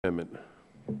Amendment.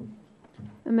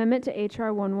 Amendment to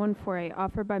H.R. 1148,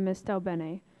 offered by Ms.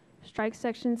 DelBene. Strike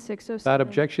Section 607. Without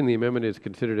objection, the amendment is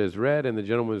considered as read, and the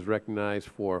gentleman is recognized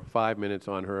for 5 minutes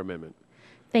on her amendment.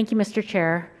 Thank you, Mr.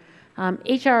 Chair.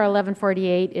 H.R.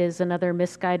 1148 is another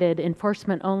misguided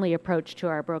enforcement-only approach to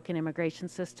our broken immigration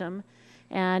system,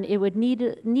 and it would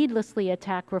needlessly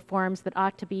attack reforms that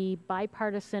ought to be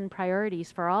bipartisan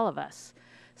priorities for all of us.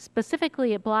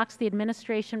 Specifically, it blocks the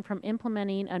administration from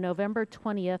implementing a November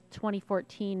 20th,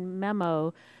 2014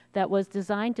 memo that was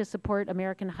designed to support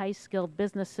American high-skilled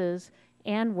businesses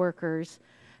and workers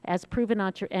as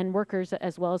workers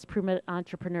as well as proven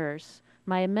entrepreneurs.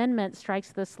 My amendment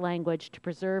strikes this language to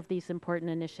preserve these important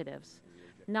initiatives.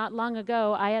 Not long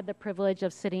ago, I had the privilege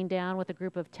of sitting down with a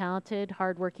group of talented,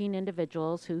 hardworking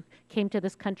individuals who came to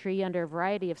this country under a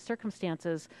variety of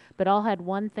circumstances, but all had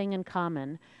one thing in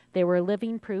common. They were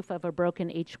living proof of a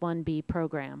broken H-1B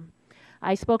program.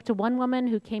 I spoke to one woman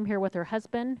who came here with her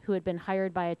husband, who had been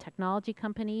hired by a technology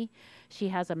company. She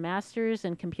has a master's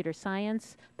in computer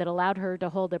science that allowed her to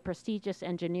hold a prestigious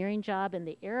engineering job in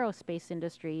the aerospace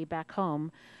industry back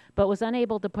home, but was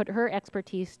unable to put her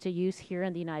expertise to use here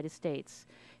in the United States.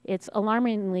 It's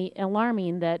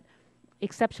alarming that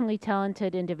exceptionally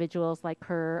talented individuals like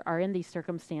her are in these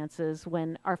circumstances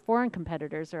when our foreign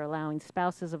competitors are allowing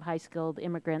spouses of high-skilled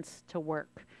immigrants to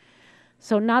work.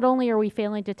 So not only are we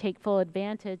failing to take full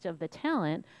advantage of the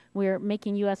talent, we're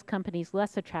making U.S. companies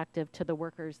less attractive to the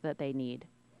workers that they need.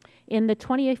 In the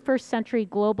 21st century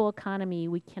global economy,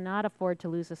 we cannot afford to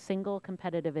lose a single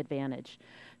competitive advantage.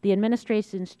 The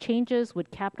administration's changes would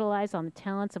capitalize on the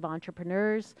talents of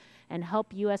entrepreneurs and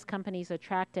help U.S. companies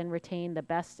attract and retain the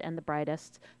best and the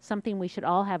brightest, something we should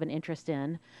all have an interest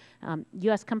in.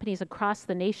 U.S. companies across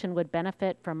the nation would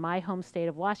benefit from my home state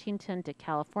of Washington to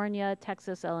California,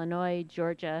 Texas, Illinois,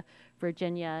 Georgia,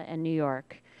 Virginia, and New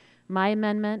York. My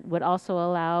amendment would also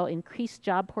allow increased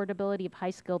job portability of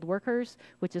high-skilled workers,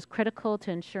 which is critical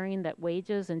to ensuring that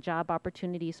wages and job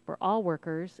opportunities for all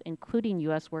workers, including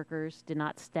U.S. workers, do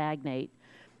not stagnate.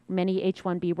 Many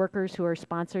H-1B workers who are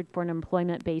sponsored for an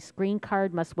employment-based green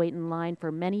card must wait in line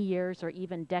for many years or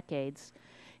even decades.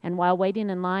 And while waiting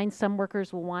in line, some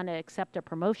workers will want to accept a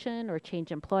promotion or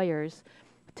change employers.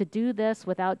 To do this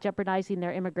without jeopardizing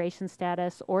their immigration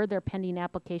status or their pending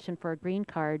application for a green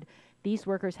card, these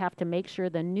workers have to make sure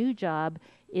the new job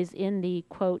is in the,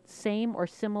 quote, same or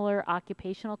similar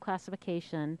occupational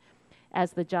classification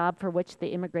as the job for which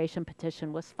the immigration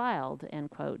petition was filed,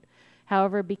 end quote.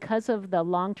 However, because of the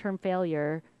long-term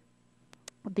failure,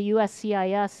 the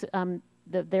USCIS,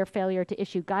 their failure to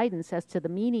issue guidance as to the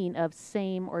meaning of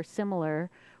same or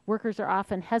similar, workers are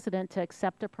often hesitant to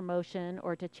accept a promotion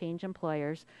or to change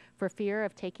employers for fear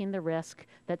of taking the risk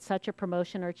that such a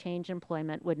promotion or change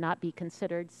employment would not be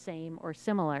considered same or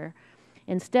similar.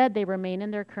 Instead, they remain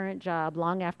in their current job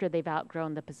long after they've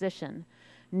outgrown the position.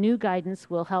 New guidance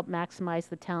will help maximize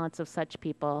the talents of such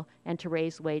people and to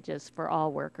raise wages for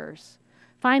all workers.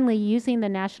 Finally, using the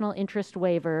national interest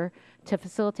waiver to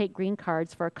facilitate green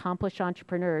cards for accomplished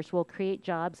entrepreneurs will create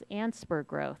jobs and spur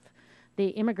growth. The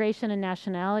Immigration and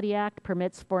Nationality Act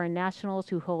permits foreign nationals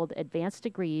who hold advanced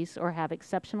degrees or have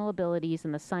exceptional abilities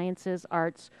in the sciences,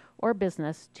 arts, or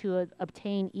business to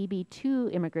obtain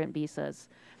EB-2 immigrant visas.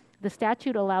 The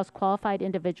statute allows qualified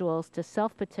individuals to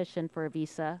self-petition for a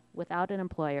visa without an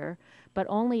employer, but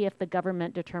only if the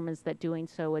government determines that doing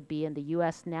so would be in the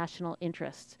U.S. national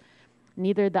interest.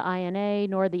 Neither the INA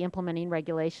nor the implementing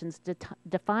regulations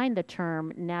define the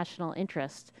term national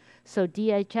interest, so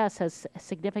DHS has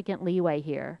significant leeway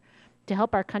here. To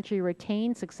help our country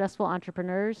retain successful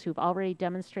entrepreneurs who've already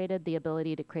demonstrated the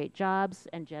ability to create jobs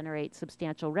and generate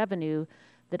substantial revenue,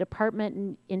 the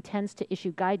department intends to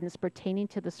issue guidance pertaining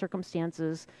to the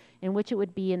circumstances in which it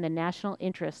would be in the national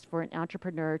interest for an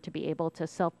entrepreneur to be able to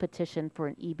self-petition for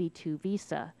an EB-2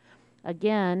 visa.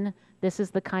 Again, this is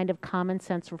the kind of common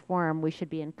sense reform we should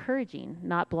be encouraging,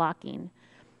 not blocking.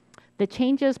 The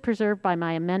changes preserved by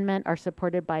my amendment are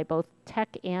supported by both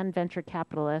tech and venture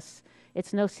capitalists.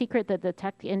 It's no secret that the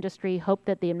tech industry hoped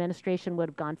that the administration would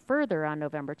have gone further on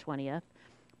November 20th,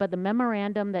 but the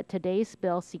memorandum that today's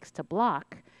bill seeks to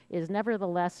block is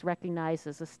nevertheless recognized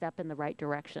as a step in the right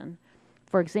direction.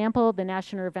 For example, the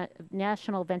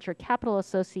National Venture Capital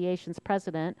Association's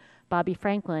president, Bobby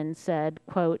Franklin, said,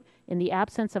 quote, "In the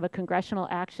absence of a congressional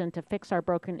action to fix our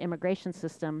broken immigration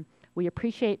system, we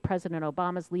appreciate President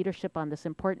Obama's leadership on this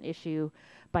important issue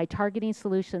by targeting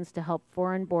solutions to help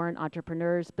foreign-born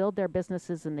entrepreneurs build their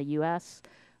businesses in the U.S.,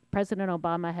 President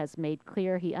Obama has made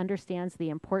clear he understands the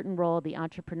important role the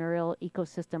entrepreneurial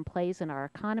ecosystem plays in our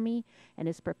economy and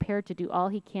is prepared to do all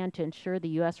he can to ensure the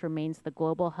U.S. remains the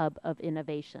global hub of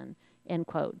innovation, end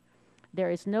quote. There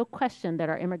is no question that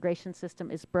our immigration system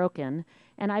is broken,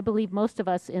 and I believe most of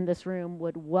us in this room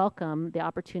would welcome the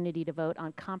opportunity to vote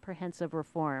on comprehensive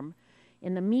reform.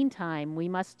 In the meantime, we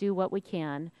must do what we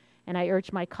can, and I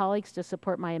urge my colleagues to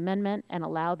support my amendment and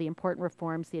allow the important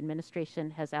reforms the administration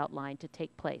has outlined to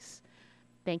take place.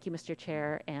 Thank you, Mr.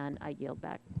 Chair, and I yield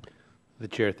back. The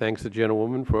chair thanks the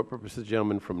gentlewoman. For what purpose the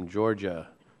gentleman from Georgia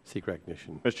seek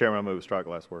recognition? Mr. Chairman, I move to strike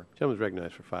last word. Gentleman is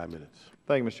recognized for 5 minutes.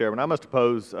 Thank you, Mr. Chairman. I must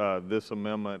oppose this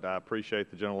amendment. I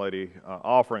appreciate the gentlelady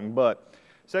offering, but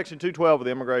Section 212 of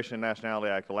the Immigration and Nationality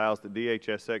Act allows the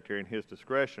DHS Secretary in his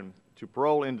discretion to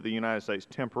parole into the United States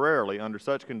temporarily under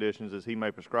such conditions as he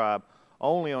may prescribe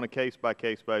only on a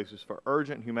case-by-case basis for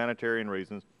urgent humanitarian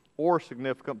reasons or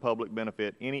significant public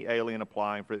benefit any alien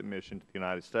applying for admission to the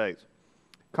United States.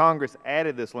 Congress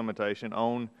added this limitation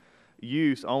on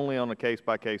use only on a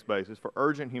case-by-case basis for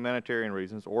urgent humanitarian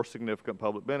reasons or significant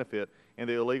public benefit in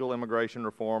the Illegal Immigration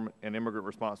Reform and Immigrant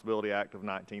Responsibility Act of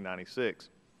 1996.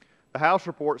 The House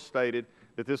report stated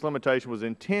that this limitation was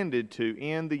intended to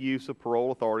end the use of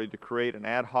parole authority to create an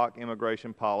ad hoc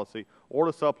immigration policy or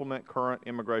to supplement current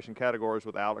immigration categories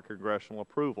without a congressional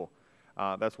approval.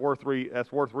 That's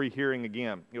worth rehearing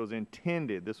again. It was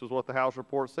intended, this was what the House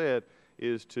report said,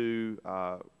 is to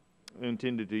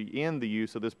intended to end the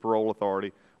use of this parole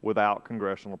authority without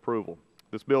congressional approval.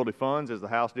 This bill defunds, as the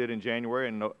House did in January,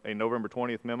 a November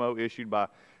 20th memo issued by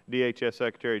DHS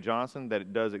Secretary Johnson that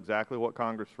it does exactly what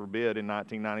Congress forbid in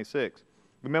 1996.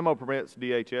 The memo permits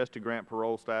DHS to grant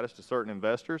parole status to certain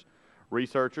investors,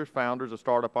 researchers, founders of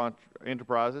startup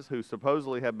enterprises who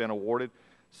supposedly have been awarded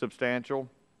substantial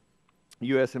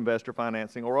U.S. investor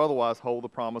financing or otherwise hold the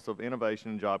promise of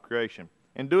innovation and job creation.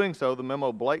 In doing so, the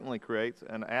memo blatantly creates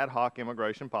an ad hoc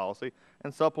immigration policy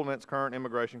and supplements current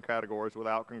immigration categories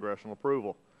without congressional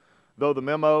approval. Through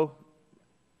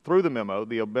the memo,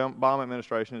 the Obama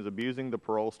administration is abusing the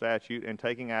parole statute and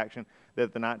taking action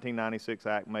that the 1996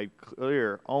 Act made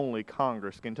clear only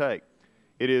Congress can take.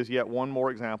 It is yet one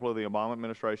more example of the Obama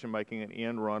administration making an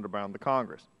end run around the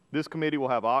Congress. This committee will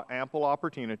have ample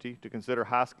opportunity to consider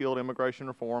high-skilled immigration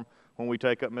reform when we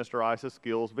take up Mr. Iss's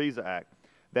Skills Visa Act.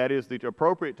 That is the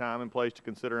appropriate time and place to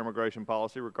consider immigration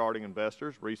policy regarding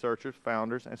investors, researchers,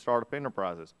 founders, and startup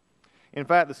enterprises. In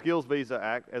fact, the Skills Visa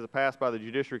Act, as passed by the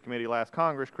Judiciary Committee last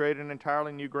Congress, created an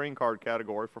entirely new green card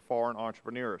category for foreign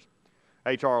entrepreneurs.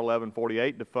 H.R.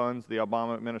 1148 defunds the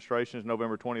Obama administration's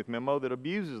November 20th memo that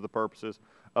abuses the purposes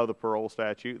of the parole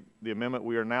statute. The amendment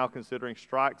we are now considering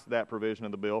strikes that provision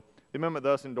of the bill. The amendment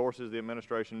thus endorses the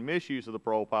administration's misuse of the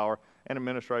parole power and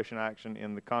administration action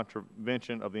in the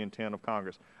contravention of the intent of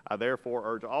Congress. I therefore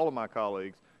urge all of my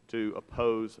colleagues to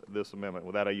oppose this amendment.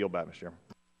 With that, I yield back, Mr. Chairman.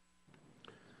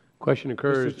 Question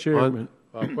occurs Mr. Chairman.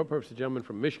 for what purpose the gentleman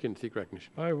from Michigan seek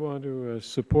recognition? I want to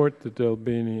support the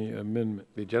DelBene amendment.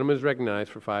 The gentleman is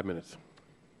recognized for 5 minutes.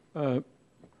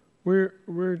 We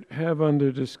have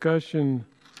under discussion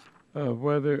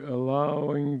whether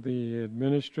allowing the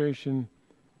administration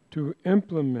to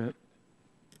implement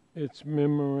its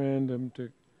memorandum to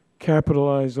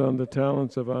capitalize on the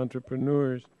talents of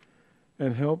entrepreneurs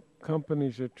and help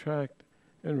companies attract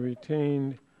and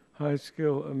retain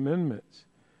high-skill amendments.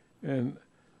 And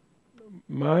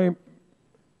my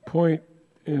point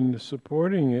in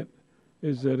supporting it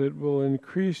is that it will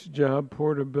increase job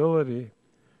portability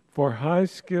for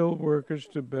high-skilled workers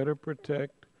to better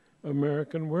protect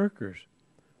American workers.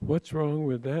 What's wrong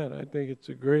with that? I think it's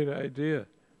a great idea.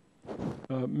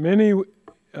 Many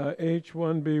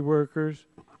H-1B workers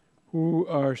who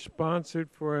are sponsored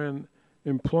for an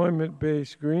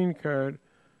employment-based green card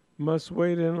must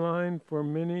wait in line for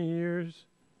many years,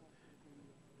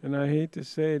 and I hate to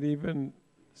say it, even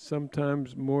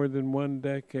sometimes more than 1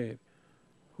 decade.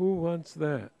 Who wants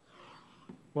that?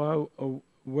 While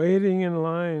waiting in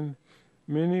line,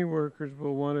 many workers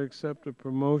will want to accept a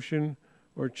promotion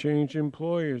or change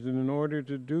employers, and in order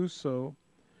to do so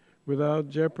without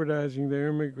jeopardizing their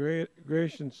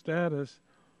immigration status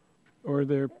or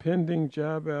their pending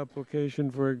job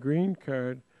application for a green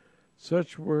card,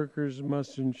 such workers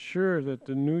must ensure that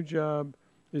the new job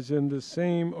is in the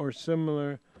same or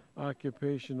similar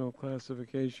occupational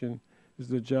classification as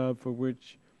the job for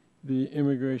which the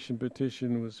immigration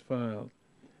petition was filed.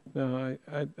 Now,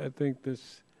 I think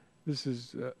this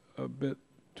is a bit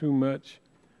too much.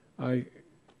 I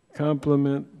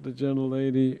compliment the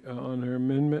gentlelady on her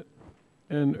amendment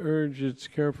and urge its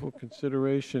careful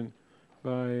consideration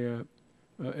by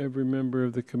every member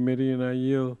of the committee, and I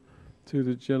yield to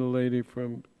the gentlelady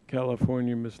from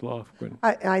California, Ms. Lofgren.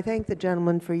 I thank the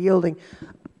gentleman for yielding.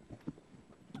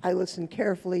 I listened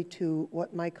carefully to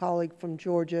what my colleague from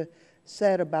Georgia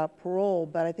said about parole,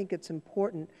 but I think it's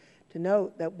important to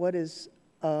note that what is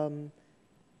the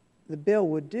bill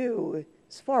would do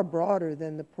is far broader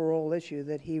than the parole issue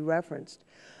that he referenced.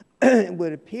 It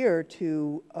would appear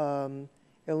to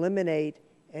eliminate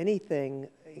anything,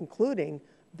 including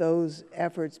those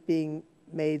efforts being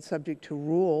made subject to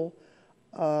rule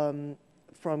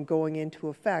from going into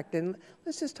effect. And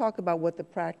let's just talk about what the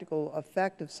practical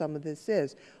effect of some of this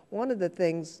is. One of the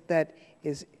things that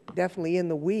is definitely in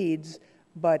the weeds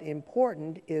but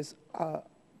important is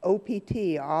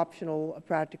OPT, optional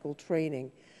practical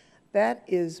training. That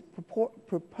is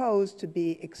proposed to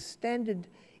be extended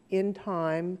in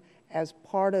time as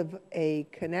part of a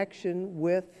connection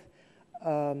with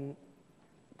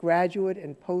graduate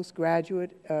and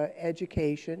postgraduate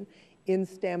education in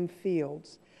STEM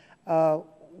fields.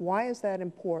 Why is that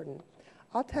important?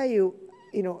 I'll tell you,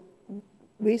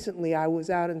 recently I was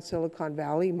out in Silicon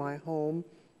Valley, my home,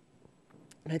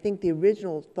 and I think the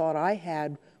original thought I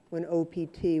had when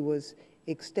OPT was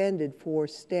extended for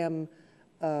STEM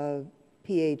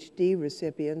PhD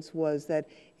recipients was that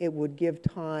it would give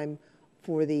time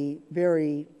for the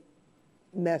very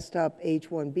messed up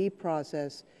H-1B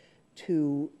process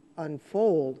to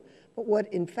unfold. But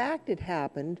what in fact had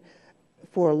happened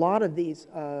for a lot of these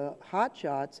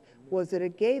hotshots was that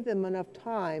it gave them enough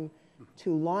time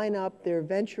to line up their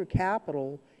venture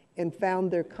capital and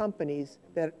found their companies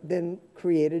that then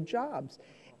created jobs.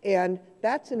 And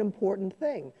that's an important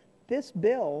thing. This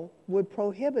bill would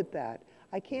prohibit that.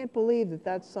 I can't believe that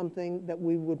that's something that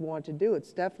we would want to do.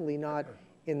 It's definitely not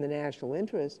in the national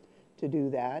interest to do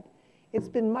that. It's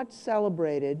been much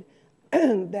celebrated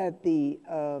that the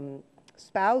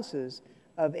spouses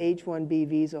of H-1B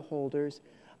visa holders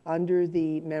under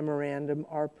the memorandum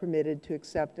are permitted to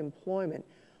accept employment.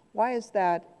 Why is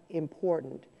that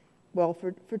important? Well,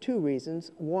 for two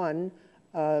reasons. One,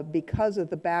 because of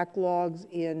the backlogs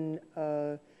in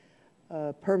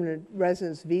permanent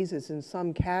residence visas in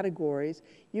some categories,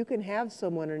 you can have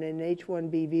someone in an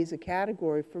H-1B visa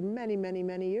category for many, many,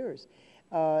 many years.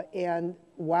 And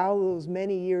while those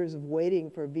many years of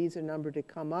waiting for a visa number to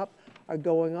come up are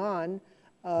going on,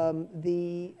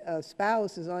 the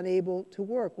spouse is unable to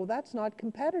work. Well, that's not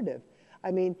competitive.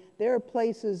 I mean, there are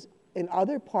places in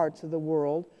other parts of the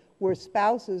world where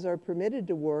spouses are permitted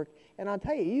to work, and I'll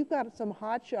tell you, you've got some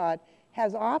hotshot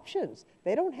has options.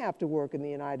 They don't have to work in the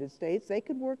United States. They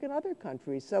could work in other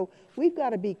countries. So we've got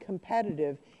to be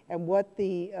competitive, and what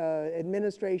the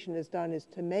administration has done is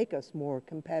to make us more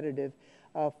competitive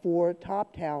for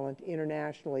top talent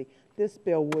internationally. This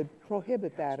bill would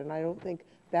prohibit that, and I don't think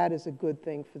that is a good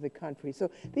thing for the country. So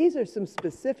these are some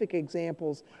specific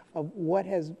examples of what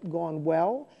has gone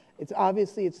well. It's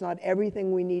obviously it's not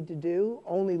everything we need to do.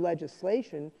 Only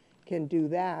legislation can do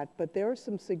that, but there are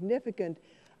some significant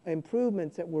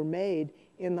improvements that were made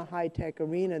in the high-tech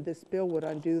arena. This bill would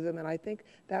undo them, and I think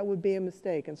that would be a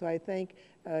mistake. And so I thank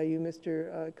you,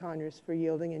 Mr. Conyers, for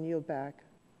yielding, and yield back.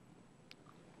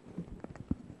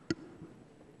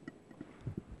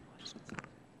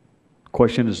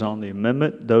 Question is on the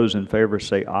amendment. Those in favor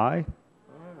say aye.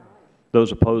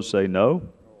 Those opposed say no.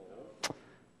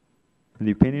 In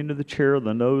the opinion of the chair,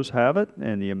 the noes have it,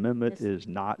 and the amendment is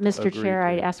not Mr. agreed Chair, to.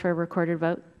 I ask for a recorded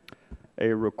vote. A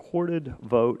recorded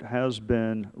vote has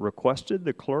been requested.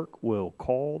 The clerk will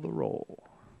call the roll.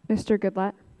 Mr.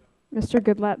 Goodlatte? Mr.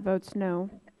 Goodlatte votes no.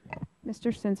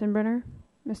 Mr. Sensenbrenner?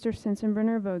 Mr.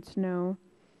 Sensenbrenner votes no.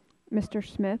 Mr.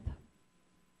 Smith?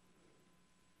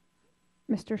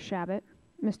 Mr. Shabbat?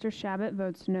 Mr. Shabbat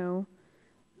votes no.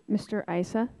 Mr.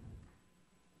 Issa?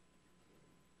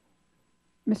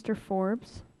 Mr.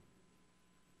 Forbes?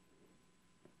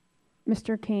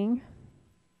 Mr. King?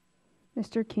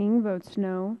 Mr. King votes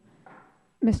no.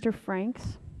 Mr.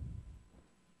 Franks?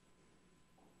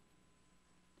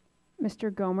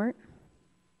 Mr. Gomert?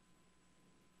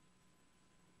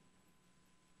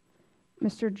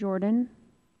 Mr. Jordan?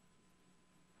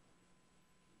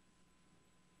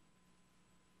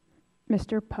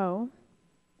 Mr. Poe?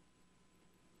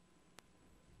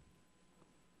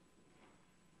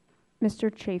 Mr.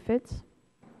 Chaffetz?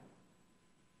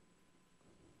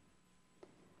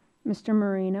 Mr.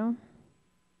 Marino?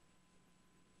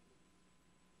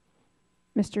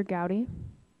 Mr. Gowdy?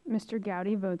 Mr.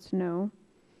 Gowdy votes no.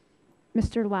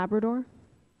 Mr. Labrador?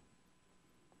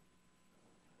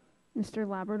 Mr.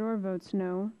 Labrador votes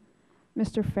no.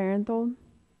 Mr. Farenthold?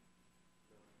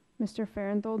 Mr.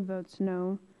 Farenthold votes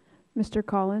no. Mr.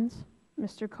 Collins?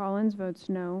 Mr. Collins votes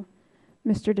no.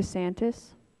 Mr. DeSantis?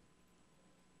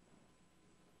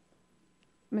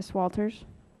 Ms. Walters.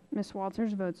 Ms.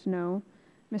 Walters votes no.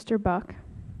 Mr. Buck.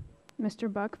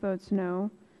 Mr. Buck votes no.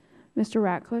 Mr.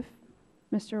 Ratcliffe.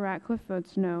 Mr. Ratcliffe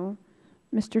votes no.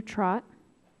 Mr. Trott.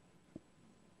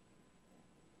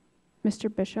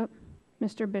 Mr. Bishop.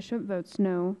 Mr. Bishop votes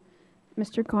no.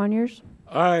 Mr. Conyers.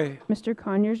 Aye. Mr.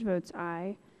 Conyers votes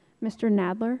aye. Mr.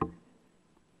 Nadler.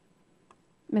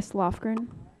 Ms. Lofgren.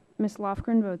 Ms.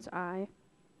 Lofgren votes aye.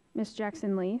 Ms.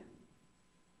 Jackson Lee.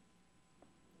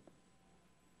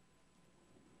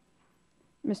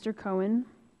 Mr. Cohen.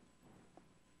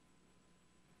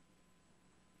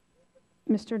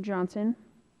 Mr. Johnson.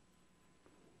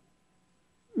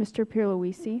 Mr.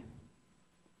 Pierluisi.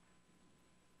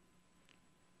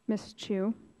 Ms.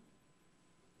 Chu.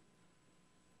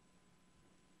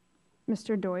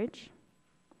 Mr. Deutsch.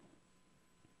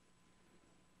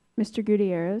 Mr.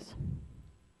 Gutierrez.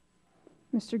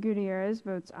 Mr. Gutierrez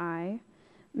votes aye.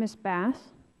 Ms. Bass.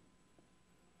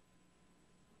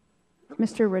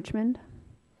 Mr. Richmond.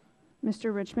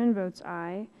 Mr. Richmond votes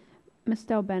aye. Ms.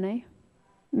 DelBene.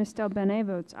 Ms. DelBene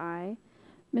votes aye.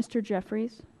 Mr.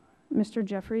 Jeffries. Mr.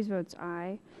 Jeffries votes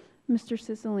aye. Mr.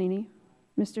 Cicilline.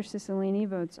 Mr. Cicilline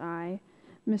votes aye.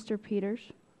 Mr.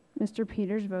 Peters. Mr.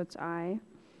 Peters votes aye.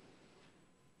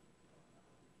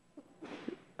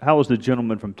 How was the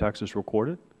gentleman from Texas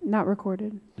recorded? Not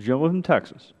recorded. The gentleman from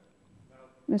Texas.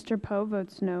 Mr. Poe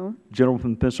votes no. Gentleman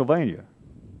from Pennsylvania.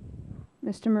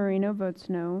 Mr. Marino votes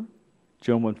no.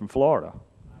 Gentleman from Florida.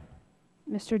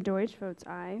 Mr. Deutsch votes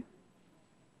aye.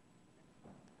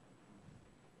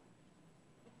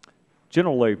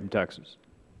 General Lady from Texas.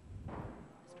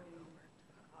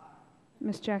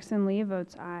 Ms. Jackson Lee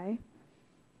votes aye.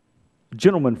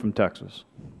 Gentleman from Texas.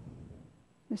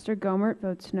 Mr. Gomert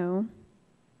votes no.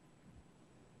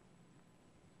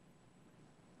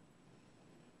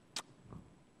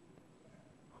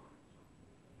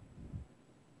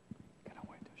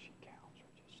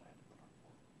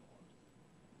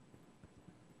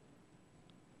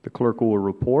 The clerk will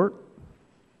report.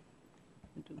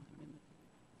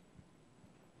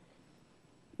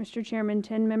 Mr. Chairman,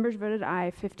 10 members voted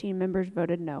aye, 15 members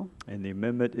voted no. And the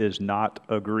amendment is not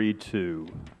agreed to.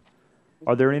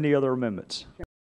 Are there any other amendments?